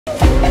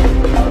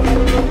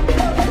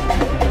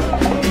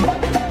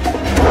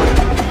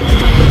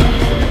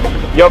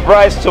Your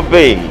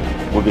bride-to-be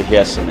will be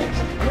here soon.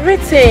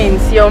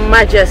 Greetings, Your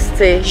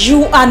Majesty.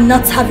 You are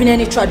not having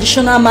any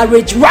traditional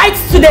marriage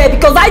rights today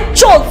because I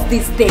chose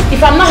this day.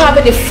 If I'm not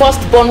having the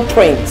firstborn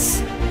prince,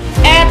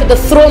 heir to the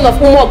throne of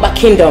Umogba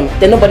Kingdom,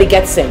 then nobody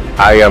gets him.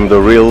 I am the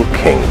real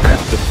king.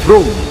 The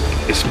throne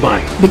is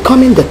mine.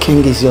 Becoming the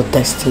king is your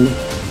destiny,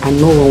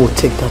 and no one will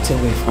take that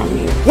away from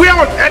you. Where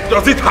on earth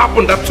does it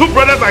happen that two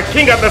brothers are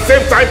king at the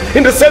same time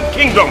in the same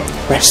kingdom?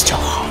 Rest your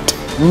heart.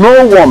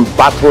 No one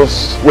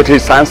battles with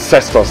his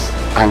ancestors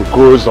and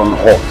goes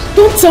unhurt.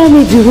 Don't tell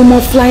me the rumor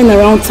flying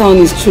around town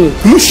is true.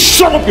 You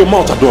shut up your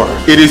mouth, Adora.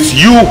 It is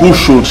you who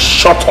should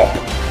shut up.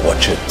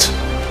 Watch it,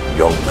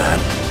 young man.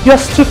 Your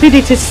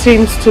stupidity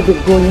seems to be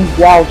going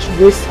wild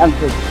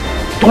recently.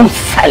 Don't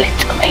sell it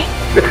to me.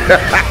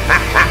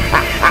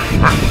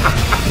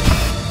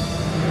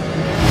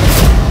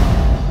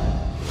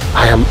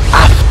 I am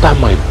after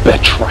my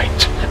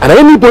birthright, and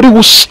anybody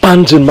who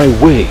stands in my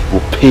way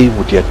will pay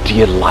with their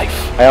dear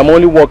life. I am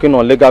only working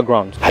on legal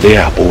grounds. Abum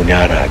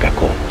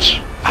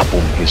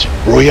His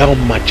Royal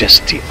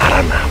Majesty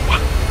Aranapa.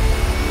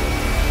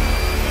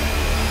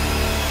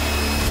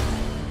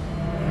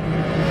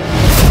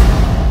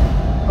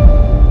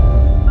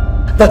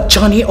 The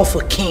journey of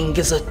a king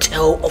is a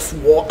tale of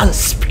war and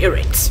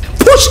spirit.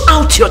 Push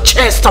out your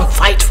chest and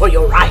fight for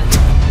your right.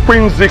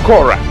 Prince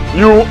Zikora,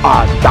 you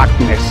are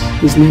darkness.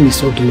 His name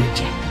is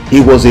Odumeji. He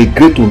was a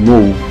great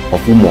Uno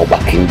of Umogba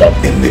Kingdom.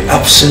 In the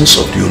absence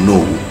of the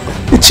Uno,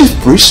 the chief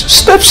priest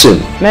steps in.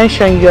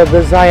 Mention your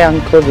desire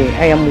and clothing.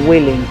 I am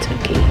willing to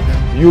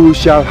give. You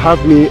shall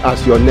have me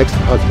as your next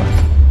husband.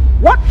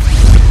 What?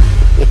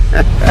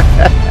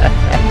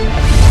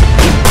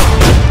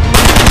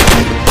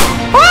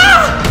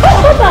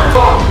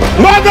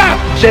 Mother!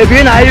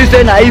 Shebina, you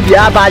say naive, you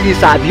have bad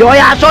sabi. You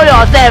show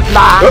yourself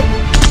now.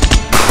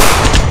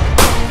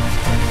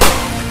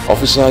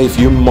 Officer, if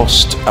you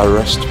must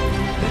arrest me,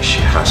 then she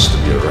has to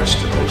be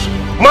arrested also.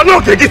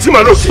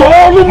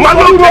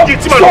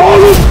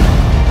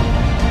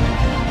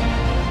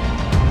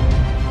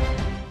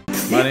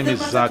 My name is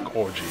Zach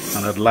Orji,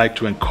 and I'd like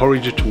to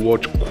encourage you to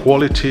watch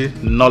quality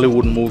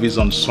Nollywood movies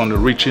on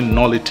SUNYRICHY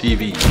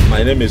NollyTV.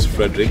 My name is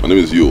Frederick. My name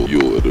is Yul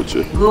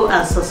Edochie. Go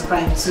and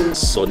subscribe to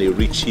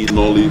SUNYRICHY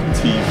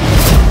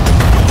NollyTV.